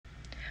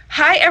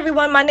Hi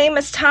everyone, my name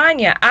is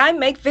Tonya. I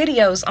make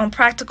videos on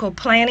practical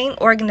planning,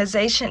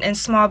 organization, and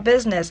small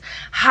business.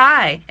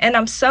 Hi, and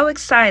I'm so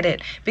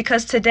excited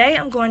because today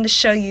I'm going to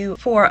show you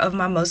 4 of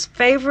my most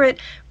favorite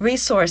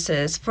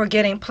resources for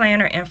getting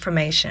planner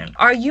information.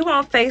 Are you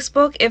on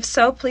Facebook? If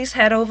so, please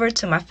head over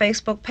to my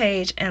Facebook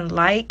page and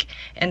like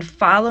and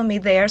follow me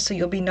there so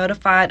you'll be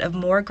notified of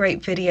more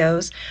great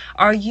videos.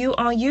 Are you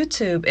on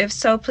YouTube? If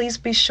so, please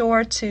be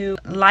sure to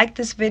like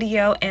this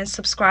video and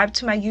subscribe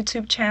to my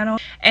YouTube channel.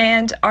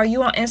 And are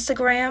you on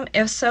Instagram?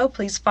 If so,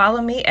 please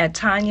follow me at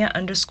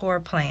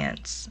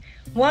Tonya_plans.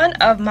 One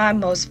of my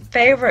most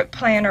favorite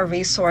planner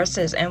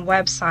resources and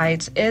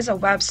websites is a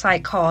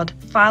website called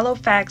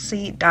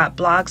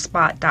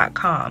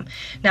Philofaxy.blogspot.com.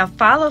 Now,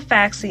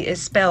 Philofaxy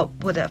is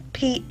spelled with a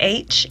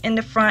PH in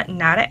the front,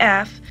 not an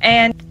F.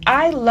 And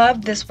I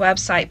love this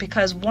website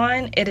because,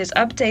 one, it is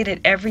updated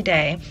every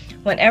day.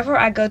 Whenever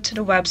I go to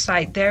the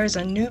website, there is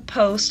a new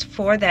post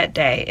for that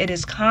day. It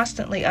is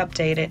constantly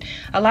updated.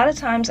 A lot of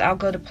times I'll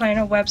go to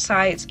planner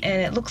websites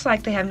and it looks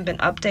like they haven't been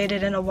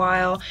updated in a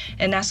while,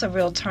 and that's a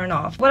real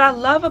turnoff. What I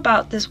love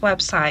about this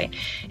website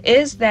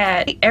is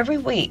that every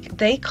week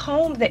they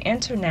comb the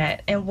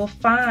internet and will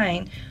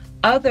find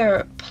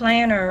other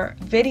planner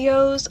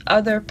videos,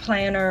 other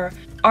planner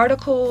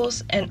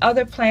articles, and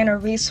other planner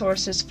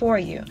resources for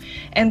you.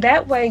 And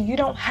that way you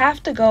don't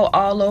have to go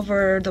all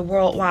over the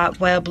World Wide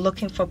Web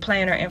looking for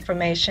planner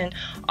information.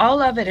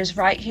 All of it is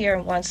right here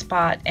in one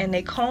spot, and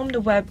they comb the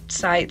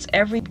websites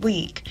every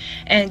week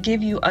and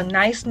give you a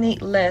nice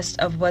neat list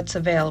of what's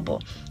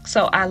available.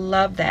 So I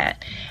love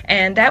that,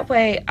 and that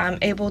way I'm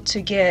able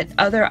to get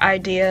other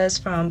ideas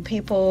from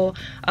people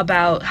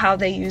about how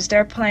they use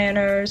their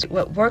planners,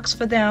 what works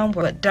for them,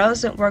 what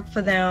doesn't work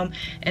for them,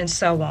 and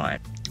so on.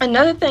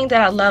 Another thing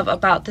that I love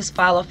about this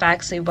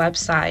Philofaxy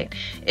website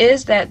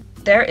is that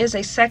there is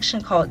a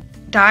section called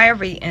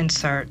diary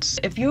inserts.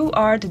 If you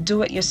are the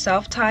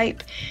do-it-yourself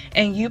type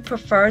and you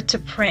prefer to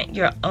print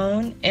your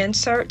own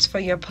inserts for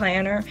your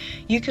planner,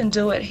 you can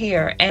do it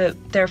here, and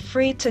they're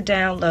free to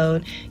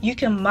download. You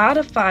can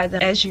modify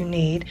them as you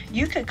need.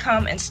 You could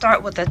come and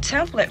start with a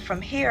template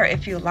from here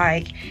if you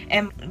like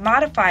and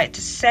modify it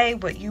to say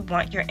what you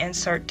want your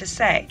insert to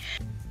say.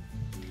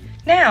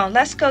 Now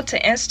let's go to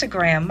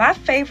Instagram. My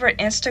favorite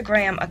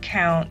Instagram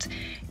account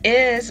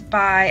is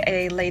by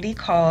a lady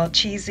called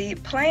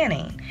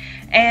CheasyPlanning.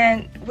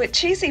 And with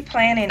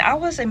CheasyPlanning, I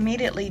was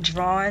immediately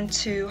drawn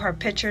to her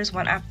pictures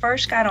when I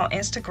first got on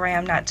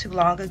Instagram not too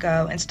long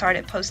ago and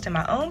started posting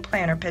my own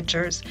planner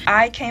pictures.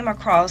 I came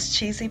across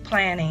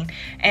CheasyPlanning,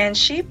 and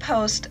she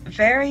posts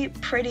very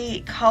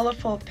pretty,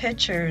 colorful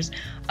pictures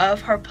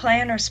of her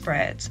planner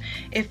spreads.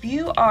 If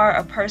you are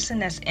a person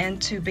that's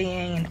into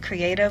being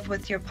creative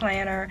with your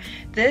planner,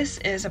 this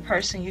is a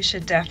person you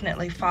should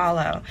definitely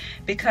follow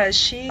because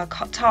she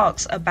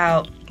talks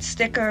about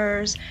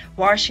stickers,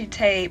 washi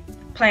tape,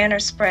 planner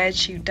spreads.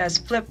 She does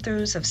flip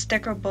throughs of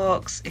sticker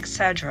books,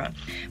 etc.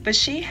 But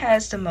she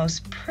has the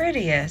most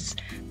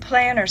prettiest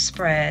planner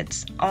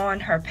spreads on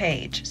her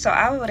page, so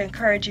I would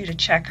encourage you to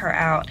check her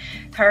out.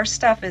 Her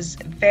stuff is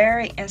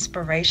very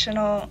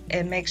inspirational.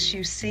 It makes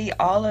you see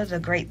all of the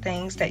great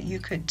things that you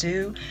could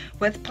do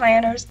with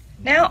planners.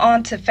 Now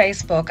on to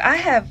Facebook. I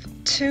have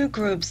 2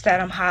 groups that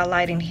I'm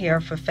highlighting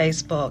here for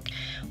Facebook.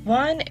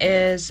 One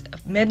is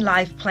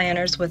Midlife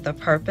Planners with a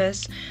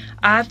Purpose.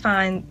 I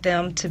find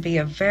them to be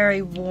a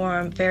very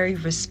warm, very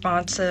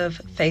responsive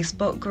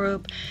Facebook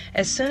group.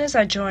 As soon as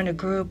I joined a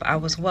group, I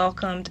was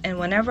welcomed, and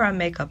whenever I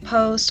make a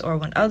post or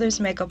when others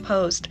make a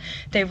post,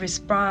 they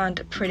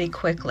respond pretty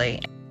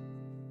quickly.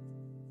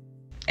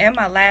 And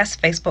my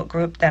last Facebook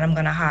group that I'm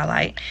going to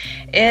highlight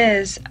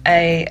is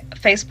a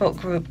Facebook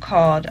group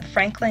called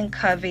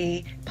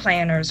Covey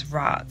Planners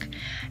Rock.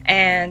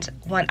 And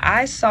when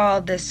I saw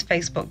this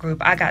Facebook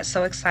group, I got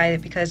so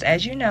excited because,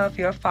 as you know, if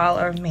you're a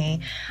follower of me,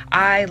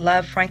 I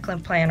love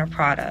Franklin Planner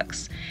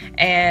products.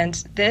 And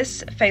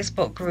this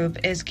Facebook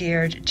group is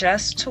geared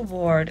just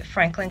toward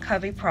Franklin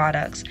Covey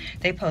products.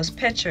 They post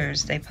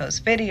pictures, they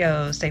post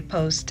videos, they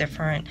post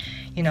different,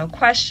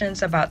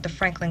 questions about the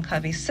Franklin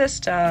Covey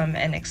system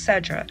and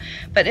etc.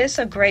 But it's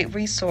a great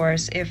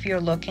resource if you're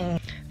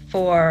looking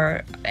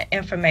for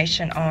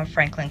information on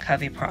Franklin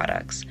Covey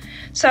products.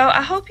 So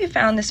I hope you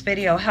found this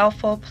video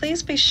helpful.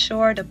 Please be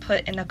sure to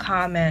put in the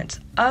comments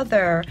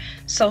other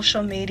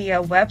social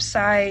media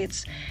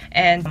websites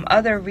and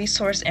other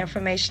resource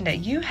information that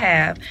you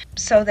have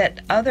so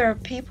that other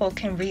people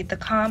can read the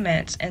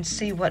comments and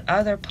see what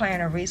other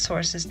planner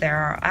resources there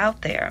are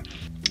out there.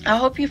 I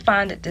hope you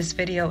find that this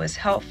video is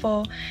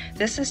helpful.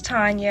 This is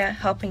Tonya,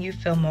 helping you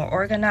feel more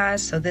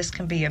organized so this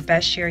can be your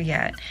best year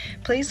yet.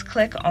 Please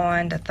click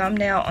on the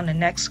thumbnail on the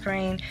next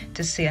screen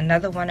to see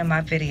another one of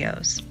my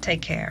videos.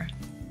 Take care.